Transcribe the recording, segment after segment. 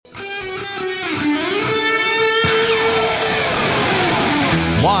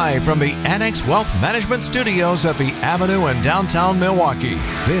Live from the Annex Wealth Management Studios at the Avenue in downtown Milwaukee,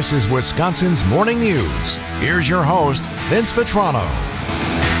 this is Wisconsin's Morning News. Here's your host, Vince Vitrano.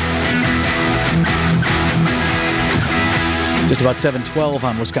 Just about 7:12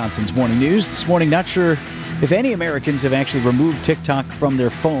 on Wisconsin's Morning News. This morning, not sure if any Americans have actually removed TikTok from their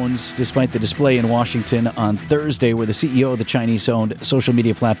phones, despite the display in Washington on Thursday where the CEO of the Chinese-owned social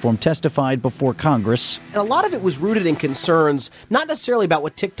media platform testified before Congress. And a lot of it was rooted in concerns, not necessarily about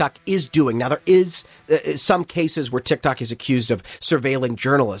what TikTok is doing. Now, there is some cases where TikTok is accused of surveilling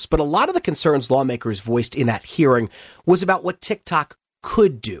journalists, but a lot of the concerns lawmakers voiced in that hearing was about what TikTok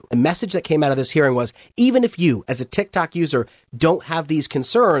could do. The message that came out of this hearing was, even if you, as a TikTok user, don't have these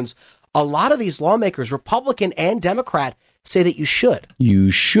concerns, a lot of these lawmakers, Republican and Democrat, say that you should. You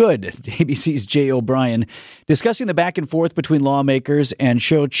should. ABC's Jay O'Brien discussing the back and forth between lawmakers and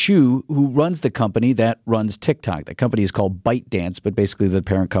Shou Chew, who runs the company that runs TikTok. The company is called ByteDance, but basically the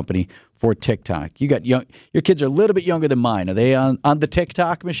parent company for TikTok. You got your kids are a little bit younger than mine. Are they on the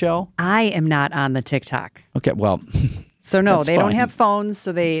TikTok, Michelle? I am not on the TikTok. Okay, well. So no, That's they fine. don't have phones,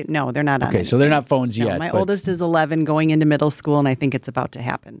 so they're not on. Okay, so they're not phones yet. My oldest is 11, going into middle school, and I think it's about to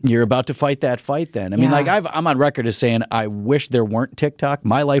happen. You're about to fight that fight then. I mean, I'm on record as saying I wish there weren't TikTok.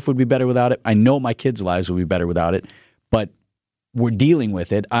 My life would be better without it. I know my kids' lives would be better without it, but we're dealing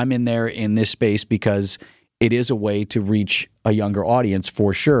with it. I'm in there in this space because it is a way to reach a younger audience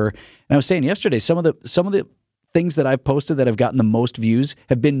for sure. And I was saying yesterday, some of the things that I've posted that have gotten the most views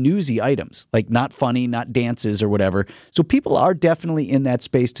have been newsy items, like not funny, not dances or whatever. So people are definitely in that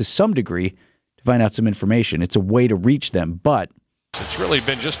space to some degree to find out some information. It's a way to reach them, but it's really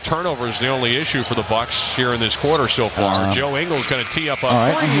been just turnovers the only issue for the Bucks here in this quarter so far. Joe Ingles going to tee up a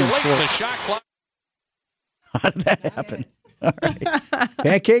three late in the shot clock. How did that happen? All right.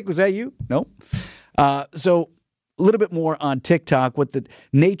 Pancake, was that you? No. So a little bit more on TikTok. What the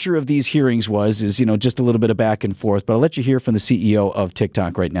nature of these hearings is, just a little bit of back and forth. But I'll let you hear from the CEO of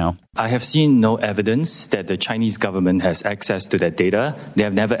TikTok right now. I have seen no evidence that the Chinese government has access to that data. They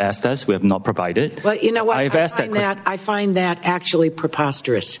have never asked us. We have not provided. Well, you know what? I find that actually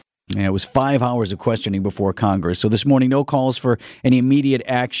preposterous. Yeah, it was 5 hours of questioning before Congress. So this morning, no calls for any immediate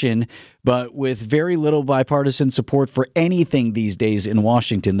action, but with very little bipartisan support for anything these days in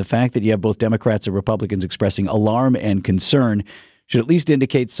Washington, the fact that you have both Democrats and Republicans expressing alarm and concern should at least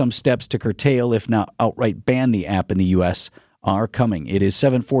indicate some steps to curtail, if not outright ban the app in the U.S. are coming. It is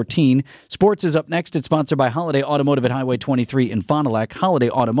 7:14. Sports is up next. It's sponsored by Holiday Automotive at Highway 23 in Fond du Lac. Holiday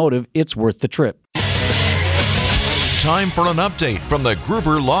Automotive, it's worth the trip. Time for an update from the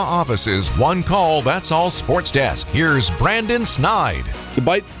Gruber Law Office's One Call, That's All Sports Desk. Here's Brandon Snide.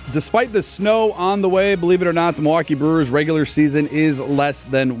 Despite the snow on the way, believe it or not, the Milwaukee Brewers' regular season is less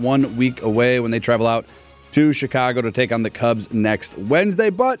than 1 week away when they travel out to Chicago to take on the Cubs next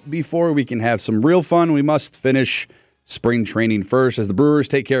Wednesday. But before we can have some real fun, we must finish spring training first as the Brewers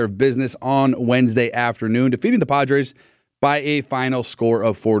take care of business on Wednesday afternoon, defeating the Padres by a final score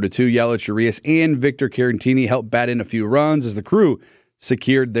of 4-2. Yelich Urias and Victor Caratini helped bat in a few runs as the Crew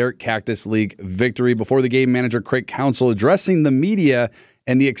secured their Cactus League victory. Before the game, manager Craig Counsell addressing the media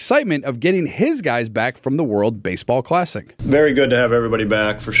and the excitement of getting his guys back from the World Baseball Classic. Very good to have everybody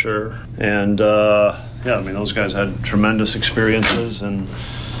back for sure. And those guys had tremendous experiences and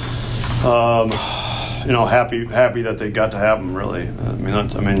happy that they got to have them. Really, I don't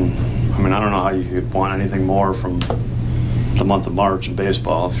know how you could want anything more from the month of March in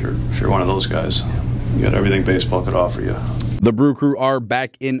baseball. If you're one of those guys, you got everything baseball could offer you. The Brew Crew are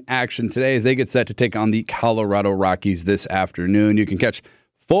back in action today as they get set to take on the Colorado Rockies this afternoon. You can catch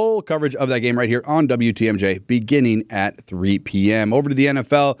full coverage of that game right here on WTMJ beginning at 3 p.m. Over to the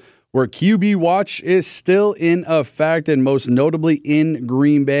NFL, where QB Watch is still in effect, and most notably in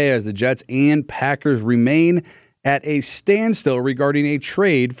Green Bay as the Jets and Packers remain at a standstill regarding a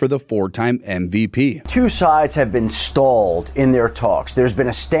trade for the four-time MVP. Two sides have been stalled in their talks. There's been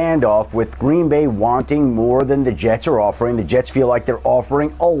a standoff with Green Bay wanting more than the Jets are offering. The Jets feel like they're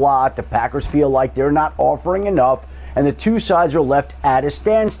offering a lot. The Packers feel like they're not offering enough. And the two sides are left at a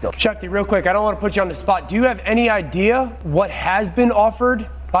standstill. Shefty, real quick, I don't want to put you on the spot. Do you have any idea what has been offered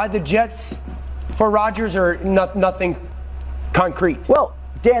by the Jets for Rodgers, or nothing concrete? Well,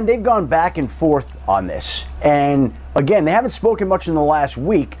 Dan, they've gone back and forth on this. And again, they haven't spoken much in the last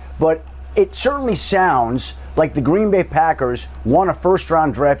week, but it certainly sounds like the Green Bay Packers want a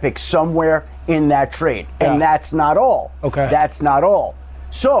first-round draft pick somewhere in that trade. Yeah. And that's not all. Okay. That's not all.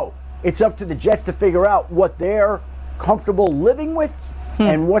 So it's up to the Jets to figure out what they're comfortable living with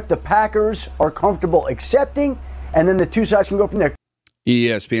and what the Packers are comfortable accepting, and then the two sides can go from there.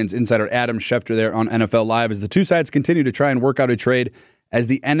 ESPN's insider Adam Schefter there on NFL Live as the two sides continue to try and work out a trade as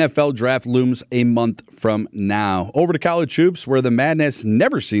the NFL draft looms a month from now. Over to college hoops, where the madness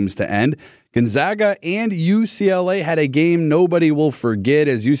never seems to end. Gonzaga and UCLA had a game nobody will forget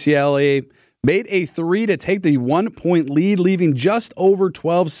as UCLA made a three to take the 1-point lead, leaving just over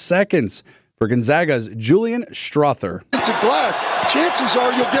 12 seconds for Gonzaga's Julian Strother. It's a glass. Chances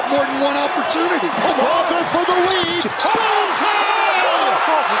are you'll get more than one opportunity. Strother for the lead. Bullseye!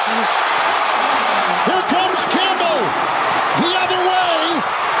 Here comes Campbell. The other way.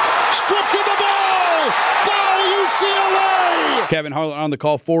 Stripped of the ball. Foul UCLA. Kevin Harlan on the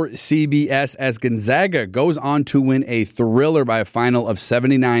call for CBS as Gonzaga goes on to win a thriller by a final of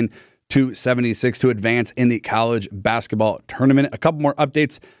 79-76 to advance in the college basketball tournament. A couple more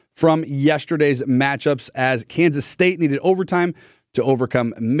updates from yesterday's matchups as Kansas State needed overtime to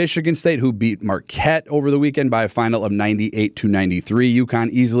overcome Michigan State, who beat Marquette over the weekend by a final of 98-93. UConn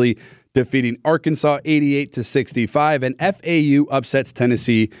easily defeating Arkansas 88-65, and FAU upsets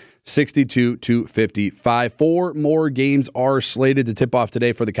Tennessee 62-55. 4 more games are slated to tip off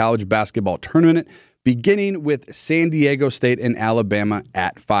today for the college basketball tournament, beginning with San Diego State and Alabama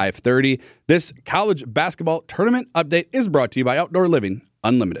at 5:30. This college basketball tournament update is brought to you by Outdoor Living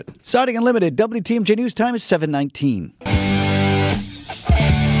Unlimited. Siding Unlimited, WTMJ News Time is 7:19.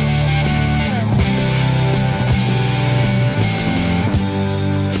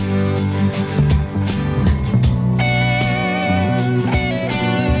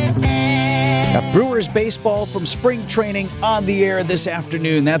 Got Brewers baseball from spring training on the air this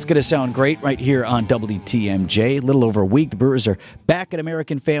afternoon. That's going to sound great right here on WTMJ. A little over a week, the Brewers are back at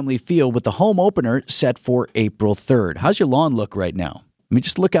American Family Field with the home opener set for April 3rd. How's your lawn look right now? I mean,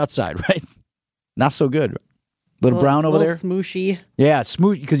 just look outside, right? Not so good. Little brown over there? Smooshy. Yeah,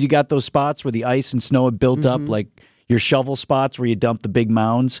 smooshy, because you got those spots where the ice and snow have built up, like your shovel spots where you dump the big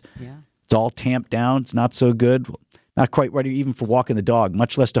mounds. Yeah. It's all tamped down. It's not so good. Not quite ready even for walking the dog,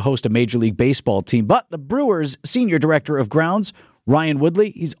 much less to host a Major League Baseball team. But the Brewers' Senior Director of Grounds, Ryan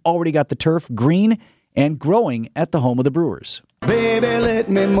Woodley, he's already got the turf green and growing at the home of the Brewers. Baby, let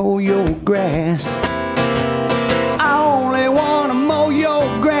me mow your grass. I only want to mow your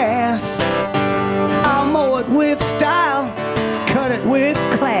grass. I'll mow it with style, cut it with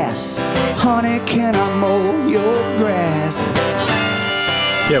class. Honey, can I mow your grass?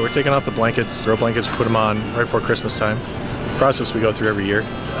 Yeah, we're taking out the blankets, grow blankets, we put them on right before Christmas time. The process we go through every year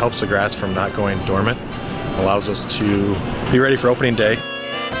helps the grass from not going dormant, allows us to be ready for opening day.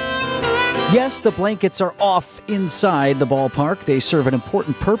 Yes, the blankets are off inside the ballpark. They serve an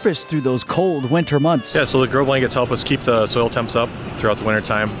important purpose through those cold winter months. Yeah, so the grow blankets help us keep the soil temps up throughout the winter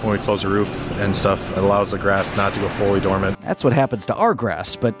time when we close the roof and stuff. It allows the grass not to go fully dormant. That's what happens to our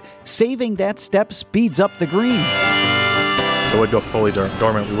grass, but saving that step speeds up the green. If it would go fully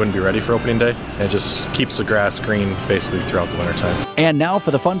dormant, we wouldn't be ready for opening day. And it just keeps the grass green basically throughout the winter time. And now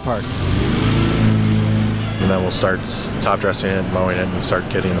for the fun part. And then we'll start top dressing it, mowing it, and start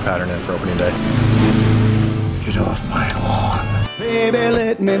getting the pattern in for opening day. Get off my lawn. Baby,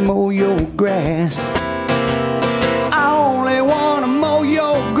 let me mow your grass. I only want to mow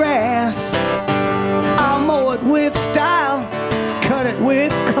your grass. I'll mow it with style, cut it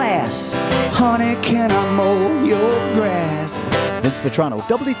with class. Honey, can I mow your grass? Vince Vitrano,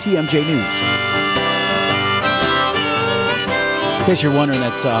 WTMJ News. In case you're wondering,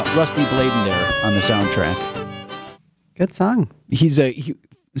 that's Rusty Bladen there on the soundtrack. Good song.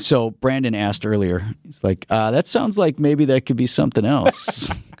 So Brandon asked earlier, he's like, that sounds like maybe that could be something else.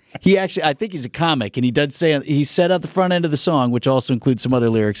 I think he's a comic, and he said at the front end of the song, which also includes some other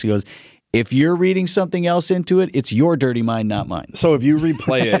lyrics, he goes, if you're reading something else into it, it's your dirty mind, not mine. So if you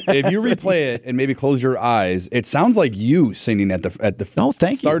replay it, and maybe close your eyes, it sounds like you singing at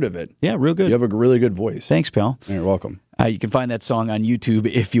the start of it. Yeah, real good. You have a really good voice. Thanks, pal. You're welcome. You can find that song on YouTube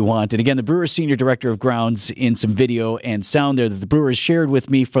if you want. And again, the Brewers Senior Director of Grounds in some video and sound there that the Brewers shared with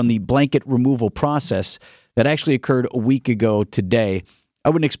me from the blanket removal process that actually occurred a week ago today. I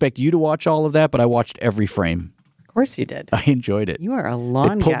wouldn't expect you to watch all of that, but I watched every frame. Of course you did. I enjoyed it. You are a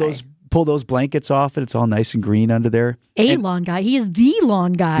lawn guy. Pull those blankets off, and it's all nice and green under there. Lawn guy. He is the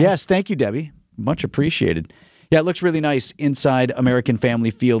lawn guy. Yes, thank you, Debbie. Much appreciated. Yeah, it looks really nice inside American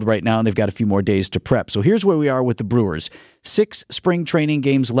Family Field right now, and they've got a few more days to prep. So here's where we are with the Brewers. 6 spring training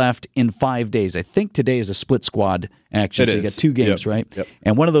games left in 5 days. I think today is a split squad action, so you got 2 games, right? Yep.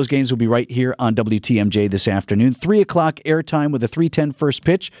 And one of those games will be right here on WTMJ this afternoon. 3 o'clock airtime with a 3:10 first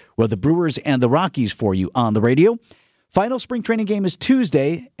pitch with the Brewers and the Rockies for you on the radio. Final spring training game is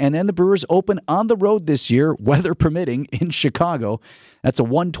Tuesday, and then the Brewers open on the road this year, weather permitting, in Chicago. That's a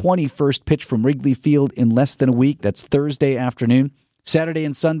 1:20 first pitch from Wrigley Field in less than a week. That's Thursday afternoon. Saturday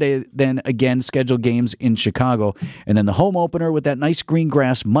and Sunday, then again, scheduled games in Chicago. And then the home opener with that nice green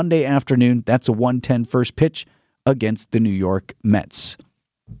grass Monday afternoon. That's a 1:10 first pitch against the New York Mets.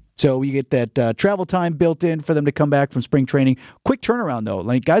 So you get that travel time built in for them to come back from spring training. Quick turnaround, though.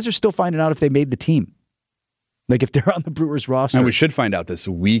 Like, guys are still finding out if they made the team. Like, if they're on the Brewers roster. And we should find out this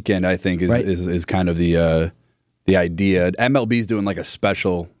weekend, I think, is kind of the idea. MLB's doing like a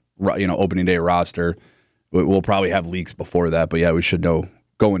special, opening day roster. We'll probably have leaks before that. But, yeah, we should know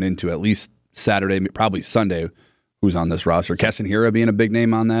going into at least Saturday, probably Sunday, who's on this roster. Keston Hiura being a big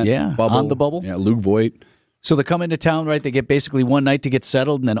name on that bubble. On the bubble. Yeah, Luke Voigt. So they come into town, right? They get basically one night to get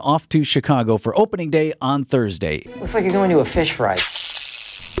settled and then off to Chicago for opening day on Thursday. Looks like you're going to a fish fry.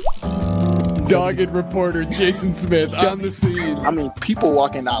 Dogged reporter Jason Smith on the scene. I mean, people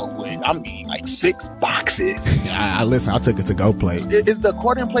walking out with, like 6 boxes. I took a to-go plate. Is the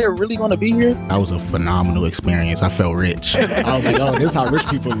accordion player really going to be here? That was a phenomenal experience. I felt rich. I was like, oh, this is how rich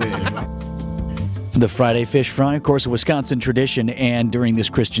people live. The Friday fish fry, of course, a Wisconsin tradition, and during this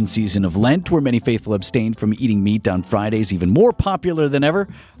Christian season of Lent, where many faithful abstain from eating meat on Fridays, even more popular than ever,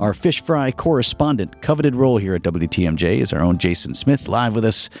 our fish fry correspondent, coveted role here at WTMJ, is our own Jason Smith, live with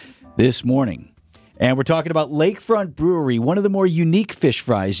us this morning. And we're talking about Lakefront Brewery, one of the more unique fish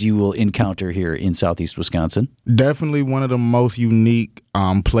fries you will encounter here in southeast Wisconsin. Definitely one of the most unique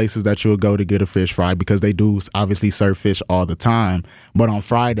places that you'll go to get a fish fry, because they do obviously serve fish all the time. But on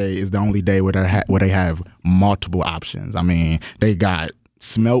Friday is the only day where they have multiple options. I mean, they got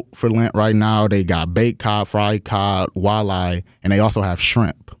smelt for Lent right now. They got baked cod, fried cod, walleye, and they also have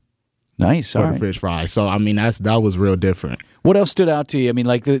shrimp. Nice. For the fish fry. So, I mean, that was real different. What else stood out to you? I mean,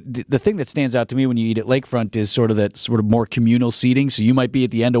 like the thing that stands out to me when you eat at Lakefront is sort of more communal seating. So you might be at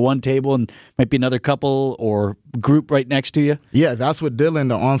the end of one table and might be another couple or group right next to you. Yeah, that's what Dylan,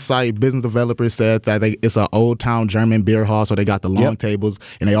 the on-site business developer, said, that it's an old town German beer hall. So they got the long tables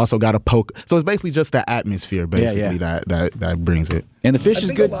and they also got a poke. So it's basically just the atmosphere, basically, that brings it. And the fish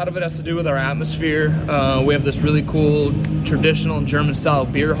is good. A lot of it has to do with our atmosphere. We have this really cool traditional German-style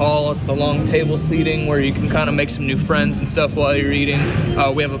beer hall. It's the long table seating where you can kind of make some new friends and stuff while you're eating.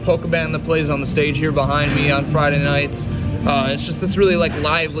 We have a polka band that plays on the stage here behind me on Friday nights. It's just this really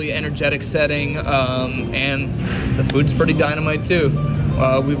lively, energetic setting, and the food's pretty dynamite too.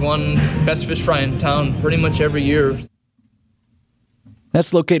 We've won Best Fish Fry in town pretty much every year.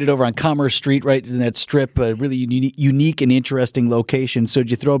 That's located over on Commerce Street, right in that strip. A really unique and interesting location. So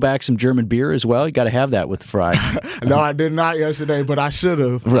did you throw back some German beer as well? You got to have that with the fry. No, I did not yesterday, but I should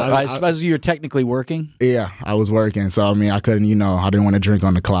have. I suppose you were technically working? Yeah, I was working. So, I mean, I couldn't, I didn't want to drink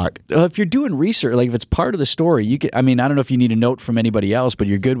on the clock. If you're doing research, like if it's part of the story, you could, I mean, I don't know if you need a note from anybody else, but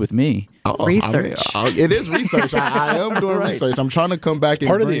you're good with me. Research. It is research. I am doing research. I'm trying to come back it's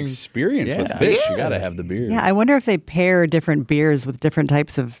part of the experience with fish. You got to have the beer. Yeah, I wonder if they pair different beers with different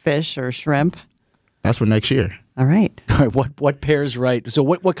types of fish or shrimp. That's for next year. All right. What pairs right? So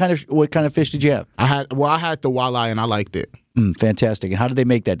what kind of fish did you have? I had the walleye and I liked it. Fantastic. And how did they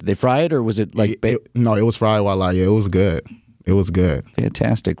make that? Did they fry it or was it like no, it was fried walleye. Yeah, it was good. It was good.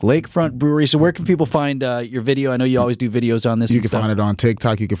 Fantastic. Lakefront Brewery. So where can people find your video? I know you always do videos on this. You can find it on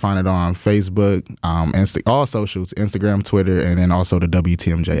TikTok. You can find it on Facebook, all socials, Instagram, Twitter, and then also the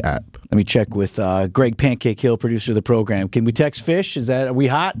WTMJ app. Let me check with Greg Pancake Hill, producer of the program. Can we text fish? Are we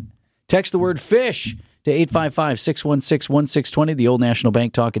hot? Text the word fish to 855-616-1620, the Old National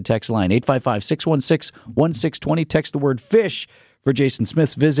Bank talk and text line. 855-616-1620. Text the word fish for Jason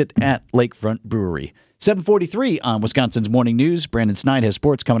Smith's visit at Lakefront Brewery. 7:43 on Wisconsin's Morning News. Brandon Snide has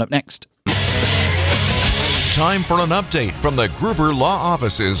sports coming up next. Time for an update from the Gruber Law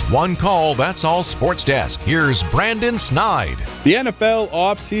Office's One Call, That's All Sports Desk. Here's Brandon Snide. The NFL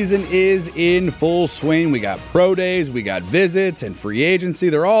offseason is in full swing. We got pro days, we got visits, and free agency.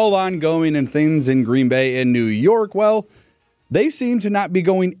 They're all ongoing, and things in Green Bay and New York, well, they seem to not be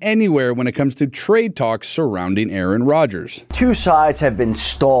going anywhere when it comes to trade talks surrounding Aaron Rodgers. Two sides have been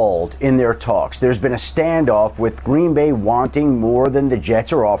stalled in their talks. There's been a standoff with Green Bay wanting more than the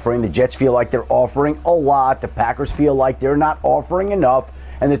Jets are offering. The Jets feel like they're offering a lot. The Packers feel like they're not offering enough.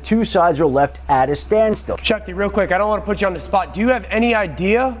 And the two sides are left at a standstill. Shefty, real quick, I don't want to put you on the spot. Do you have any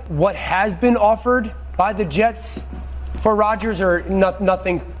idea what has been offered by the Jets for Rodgers, or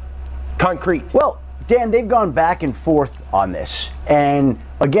nothing concrete? Well, Dan, they've gone back and forth on this. And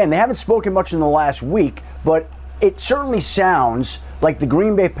again, they haven't spoken much in the last week, but it certainly sounds like the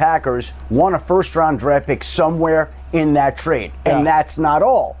Green Bay Packers want a first-round draft pick somewhere in that trade. And that's not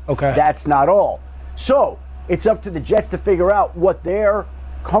all. Okay. That's not all. So it's up to the Jets to figure out what they're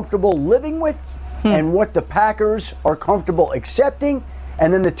comfortable living with and what the Packers are comfortable accepting.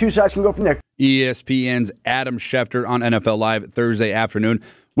 And then the two sides can go from there. ESPN's Adam Schefter on NFL Live Thursday afternoon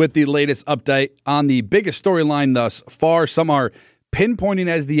with the latest update on the biggest storyline thus far. Some are pinpointing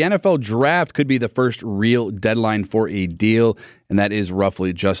as the NFL draft could be the first real deadline for a deal, and that is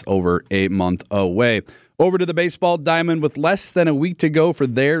roughly just over a month away. Over to the baseball diamond with less than a week to go for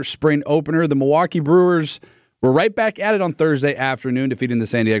their spring opener. The Milwaukee Brewers were right back at it on Thursday afternoon, defeating the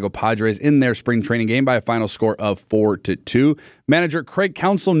San Diego Padres in their spring training game by a final score of 4-2. Manager Craig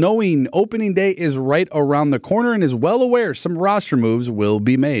Counsell, knowing opening day is right around the corner and is well aware some roster moves will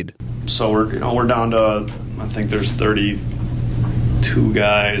be made. So we're down to, I think there's 32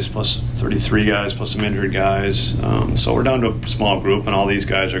 guys plus 33 guys plus some injured guys. So we're down to a small group, and all these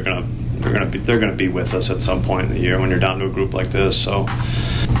guys are they're gonna be with us at some point in the year when you're down to a group like this. So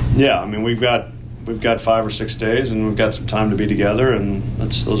yeah, I mean we've got 5 or 6 days, and we've got some time to be together, and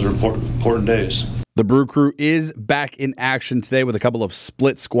those are important days. The Brew Crew is back in action today with a couple of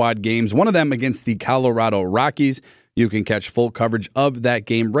split squad games, one of them against the Colorado Rockies. You can catch full coverage of that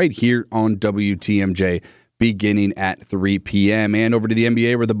game right here on WTMJ beginning at 3 p.m. And over to the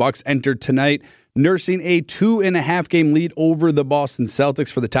NBA, where the Bucks entered tonight, nursing a 2.5-game lead over the Boston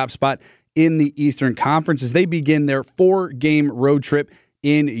Celtics for the top spot in the Eastern Conference as they begin their 4-game road trip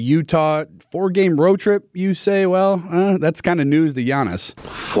in Utah. 4-game road trip, you say? Well, that's kind of news to Giannis.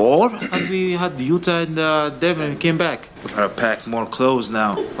 4? I thought we had Utah and Denver and came back. Gotta pack more clothes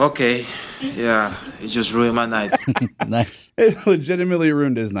now. Okay. Yeah, it just ruined my night. Nice. It legitimately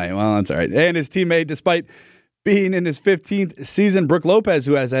ruined his night. Well, that's all right. And his teammate, despite being in his 15th season, Brook Lopez,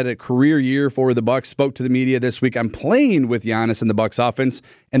 who has had a career year for the Bucks, spoke to the media this week. I'm playing with Giannis and the Bucks offense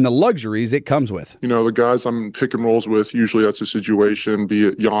and the luxuries it comes with. You know, the guys I'm pick and rolls with, usually that's a situation, be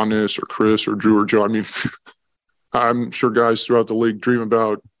it Giannis or Chris or Drew or Joe. I mean, I'm sure guys throughout the league dream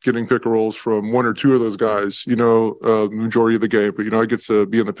about getting pick and rolls from one or two of those guys, majority of the game. But, I get to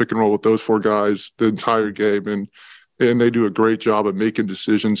be in the pick and roll with those 4 guys the entire game. And they do a great job of making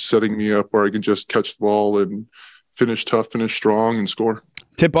decisions, setting me up where I can just catch the ball and finish tough, finish strong, and score.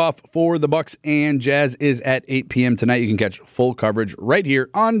 Tip-off for the Bucks and Jazz is at 8 p.m. tonight. You can catch full coverage right here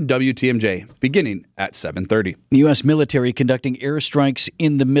on WTMJ, beginning at 7:30. The U.S. military conducting airstrikes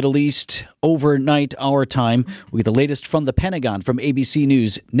in the Middle East overnight, our time. We get the latest from the Pentagon from ABC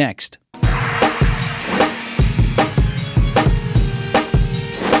News next.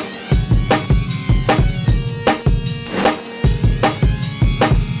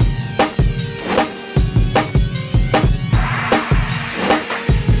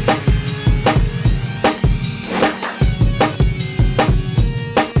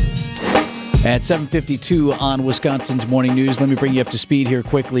 At 7:52 on Wisconsin's Morning News, let me bring you up to speed here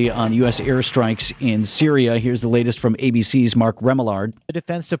quickly on U.S. airstrikes in Syria. Here's the latest from ABC's Mark Remillard. The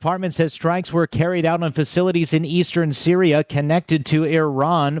Defense Department says strikes were carried out on facilities in eastern Syria connected to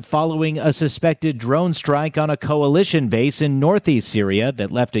Iran following a suspected drone strike on a coalition base in northeast Syria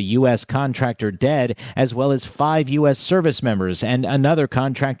that left a U.S. contractor dead, as well as 5 U.S. service members and another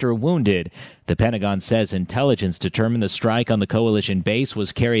contractor wounded. The Pentagon says intelligence determined the strike on the coalition base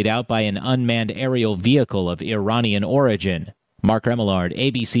was carried out by an unmanned aerial vehicle of Iranian origin. Mark Remillard,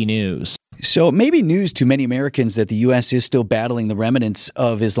 ABC News. So it may be news to many Americans that the U.S. is still battling the remnants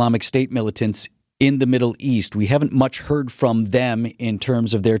of Islamic State militants in the Middle East. We haven't much heard from them in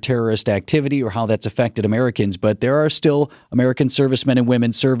terms of their terrorist activity or how that's affected Americans, but there are still American servicemen and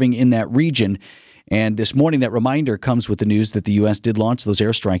women serving in that region. And this morning, that reminder comes with the news that the U.S. did launch those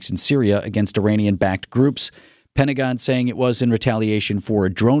airstrikes in Syria against Iranian-backed groups. Pentagon saying it was in retaliation for a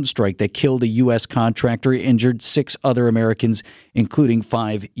drone strike that killed a U.S. contractor, injured 6 other Americans, including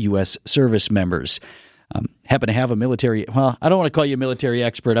 5 U.S. service members. Happen to have a military, well, I don't want to call you a military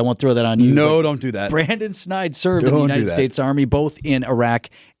expert. I won't throw that on you. No, don't do that. Brandon Snide served in the United States Army, both in Iraq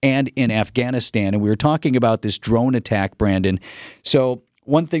and in Afghanistan. And we were talking about this drone attack, Brandon. So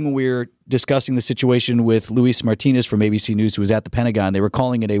one thing when we were discussing the situation with Luis Martinez from ABC News, who was at the Pentagon, they were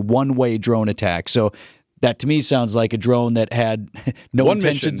calling it a one-way drone attack. So that to me sounds like a drone that had no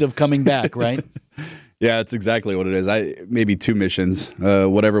intentions of coming back, right? Yeah, that's exactly what it is. Maybe 2 missions,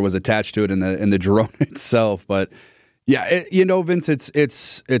 whatever was attached to it in the drone itself. But yeah, Vince,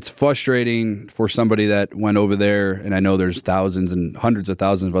 it's frustrating for somebody that went over there, and I know there's thousands and hundreds of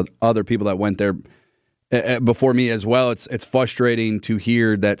thousands of other people that went there before me as well. It's frustrating to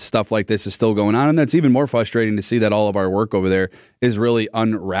hear that stuff like this is still going on, and that's even more frustrating to see that all of our work over there is really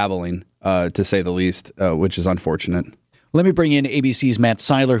unraveling, to say the least, which is unfortunate. Let me bring in ABC's Matt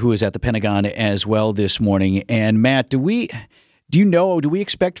Seiler, who is at the Pentagon as well this morning. And Matt, do we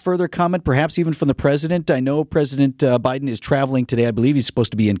expect further comment, perhaps even from the president? I know President Biden is traveling today. I believe he's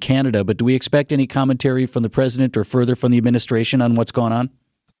supposed to be in Canada, but do we expect any commentary from the president or further from the administration on what's going on?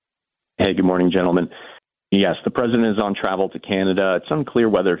 Hey, good morning, gentlemen. Yes, the president is on travel to Canada. It's unclear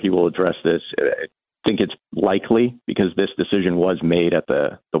whether he will address this. I think it's likely because this decision was made at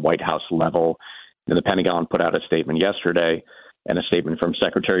the White House level. And the Pentagon put out a statement yesterday and a statement from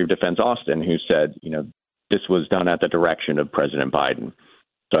Secretary of Defense Austin, who said, this was done at the direction of President Biden.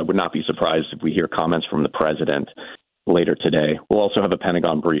 So I would not be surprised if we hear comments from the president later today. We'll also have a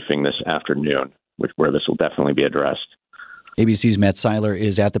Pentagon briefing this afternoon, where this will definitely be addressed. ABC's Matt Seiler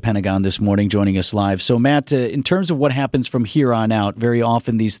is at the Pentagon this morning joining us live. So, Matt, in terms of what happens from here on out, very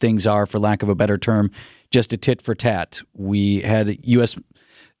often these things are, for lack of a better term, just a tit for tat. We had U.S.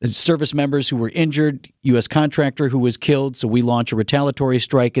 service members who were injured, U.S. contractor who was killed, so we launch a retaliatory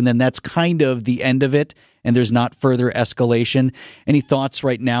strike, and then that's kind of the end of it, and there's not further escalation. Any thoughts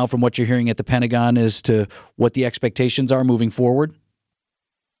right now from what you're hearing at the Pentagon as to what the expectations are moving forward?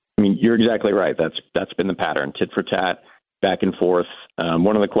 I mean, you're exactly right. That's been the pattern, tit for tat, back and forth.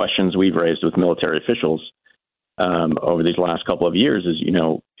 One of the questions we've raised with military officials over these last couple of years is,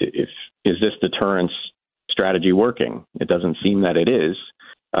 is this deterrence strategy working? It doesn't seem that it is.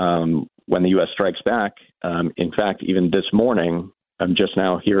 When the U.S. strikes back, in fact, even this morning, I'm just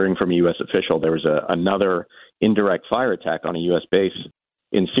now hearing from a U.S. official, there was another indirect fire attack on a U.S. base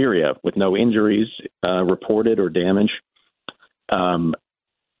in Syria with no injuries reported or damage.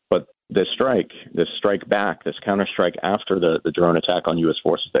 But this strike back, this counterstrike after the drone attack on U.S.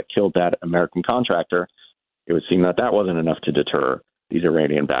 forces that killed that American contractor, it would seem that wasn't enough to deter these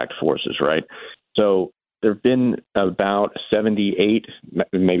Iranian-backed forces, right? So there have been about 78,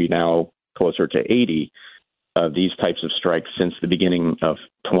 maybe now closer to 80, of these types of strikes since the beginning of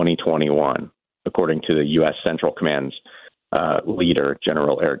 2021, according to the U.S. Central Command's leader,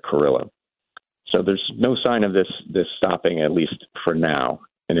 General Eric Kurilla. So there's no sign of this stopping, at least for now.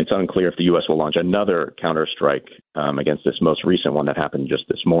 And it's unclear if the U.S. will launch another counterstrike against this most recent one that happened just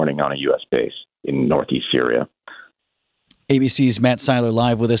this morning on a U.S. base in northeast Syria. ABC's Matt Seiler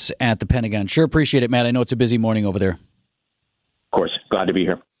live with us at the Pentagon. Sure appreciate it, Matt. I know it's a busy morning over there. Of course. Glad to be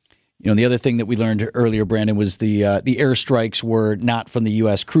here. The other thing that we learned earlier, Brandon, was the airstrikes were not from the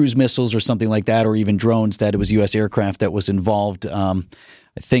U.S. cruise missiles or something like that, or even drones, that it was U.S. aircraft that was involved. I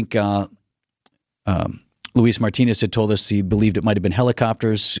think Luis Martinez had told us he believed it might have been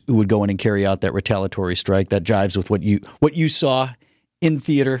helicopters who would go in and carry out that retaliatory strike. That jives with what you saw in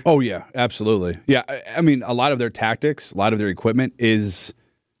theater. Oh, yeah, absolutely. Yeah, I mean, a lot of their tactics, a lot of their equipment is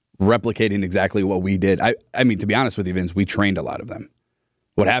replicating exactly what we did. I mean, to be honest with you, Vince, we trained a lot of them.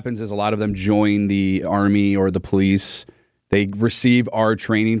 What happens is a lot of them join the Army or the police. They receive our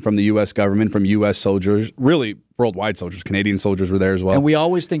training from the U.S. government, from U.S. soldiers, really worldwide soldiers. Canadian soldiers were there as well. And we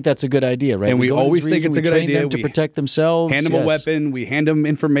always think that's a good idea, right? And we always think it's a good idea. Them to protect themselves. Hand them a weapon. We hand them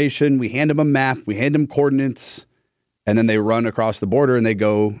information. We hand them a map. We hand them coordinates. And then they run across the border and they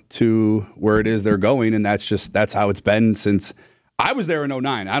go to where it is they're going. And that's how it's been since I was there in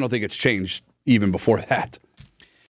 2009. I don't think it's changed even before that.